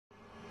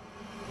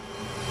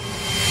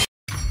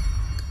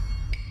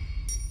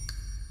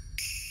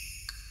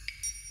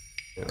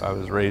I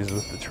was raised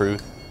with the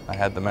truth. I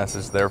had the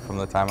message there from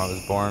the time I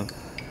was born,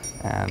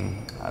 and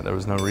there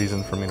was no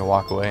reason for me to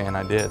walk away, and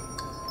I did.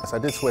 So I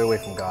did sway away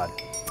from God.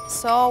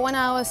 So when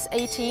I was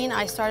 18,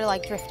 I started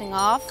drifting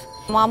off.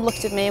 Mom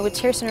looked at me with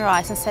tears in her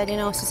eyes and said, "You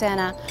know,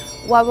 Susanna,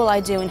 what will I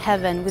do in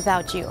heaven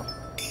without you?"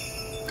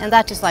 And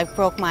that just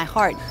broke my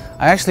heart.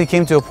 I actually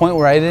came to a point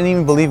where I didn't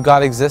even believe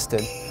God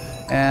existed.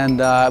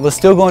 And I was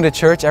still going to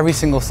church every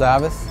single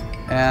Sabbath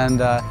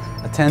and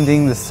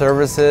attending the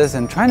services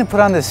and trying to put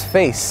on this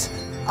face.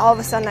 All of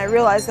a sudden I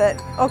realized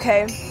that,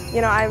 okay,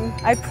 you know,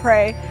 I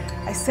pray,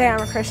 I say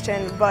I'm a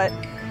Christian, but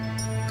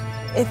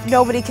if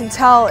nobody can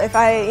tell, if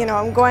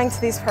I'm going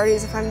to these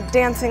parties, if I'm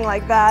dancing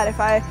like that, if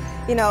I,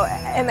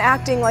 am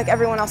acting like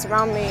everyone else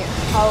around me,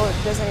 how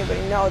does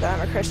anybody know that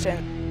I'm a Christian?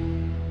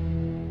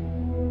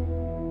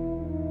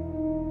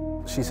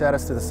 She sat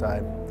us to the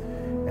side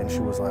and she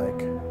was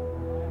like,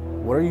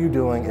 "What are you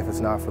doing if it's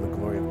not for the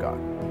glory of God?"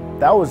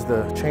 That was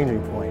the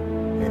changing point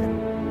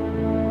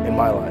in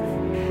my life.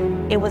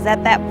 It was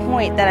at that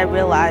point that I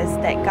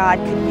realized that God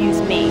could use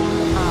me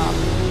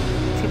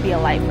to be a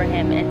light for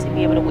Him and to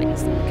be able to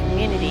witness in the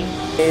community.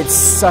 It's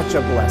such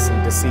a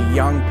blessing to see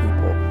young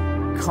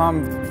people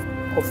come,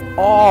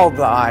 all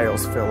the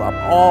aisles fill up,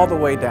 all the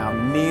way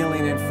down,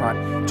 kneeling in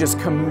front, just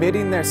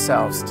committing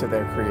themselves to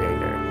their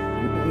Creator.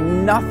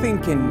 Nothing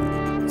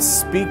can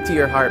speak to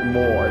your heart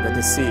more than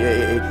to see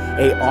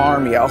a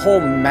army, a whole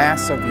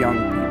mass of young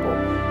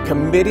people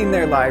committing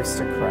their lives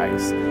to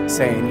Christ,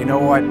 saying, "You know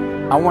what?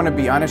 I want to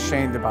be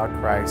unashamed about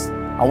Christ.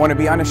 I want to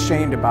be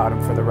unashamed about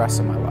Him for the rest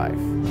of my life."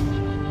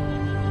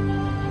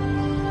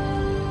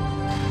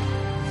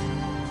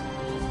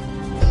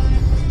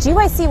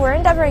 GYC, we're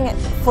endeavoring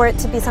for it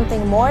to be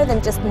something more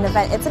than just an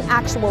event. It's an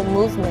actual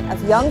movement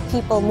of young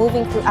people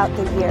moving throughout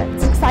the year.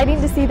 It's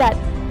exciting to see that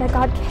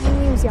God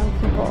can use young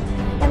people.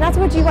 And that's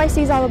what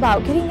GYC is all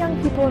about, getting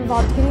young people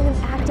involved, getting them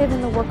active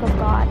in the work of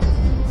God.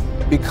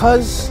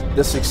 Because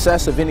the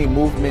success of any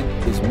movement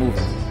is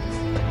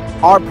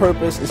movement, our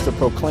purpose is to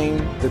proclaim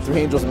the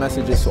three angels'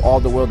 messages to all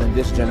the world in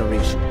this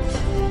generation.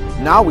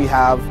 Now we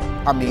have,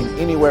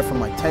 anywhere from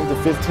 10 to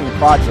 15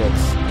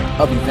 projects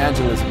of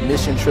evangelism,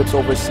 mission trips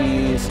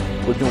overseas.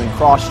 We're doing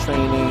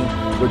cross-training.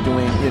 We're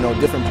doing,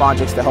 different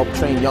projects to help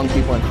train young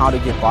people in how to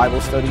get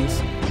Bible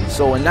studies.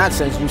 So in that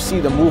sense, you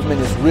see the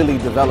movement is really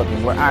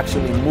developing. We're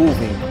actually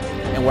moving,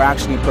 and we're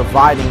actually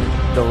providing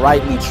the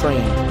rightly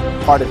trained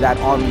part of that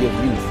army of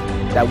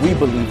youth that we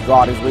believe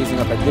God is raising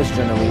up at this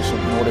generation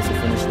in order to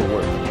finish the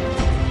work.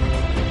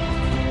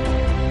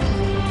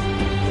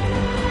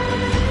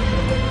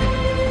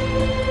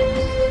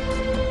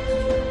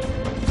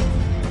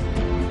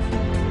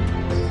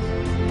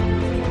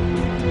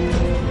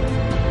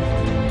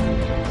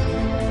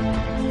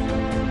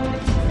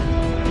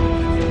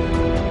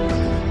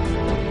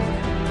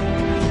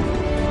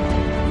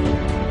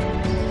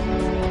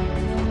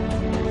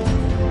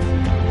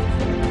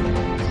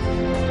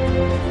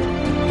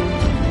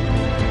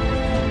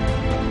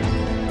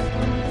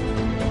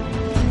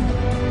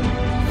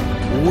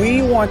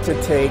 We want to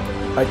take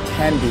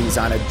attendees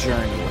on a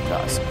journey with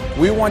us.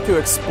 We want to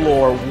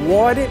explore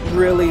what it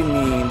really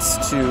means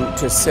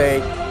to say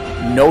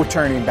no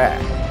turning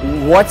back.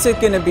 What's it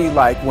going to be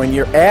like when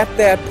you're at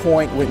that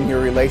point in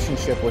your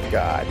relationship with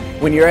God?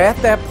 When you're at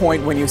that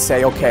point when you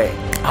say, okay,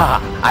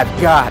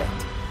 I've got it.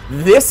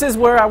 This is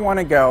where I want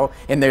to go,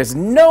 and there's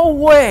no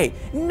way,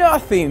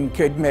 nothing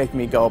could make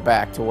me go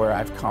back to where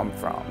I've come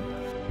from.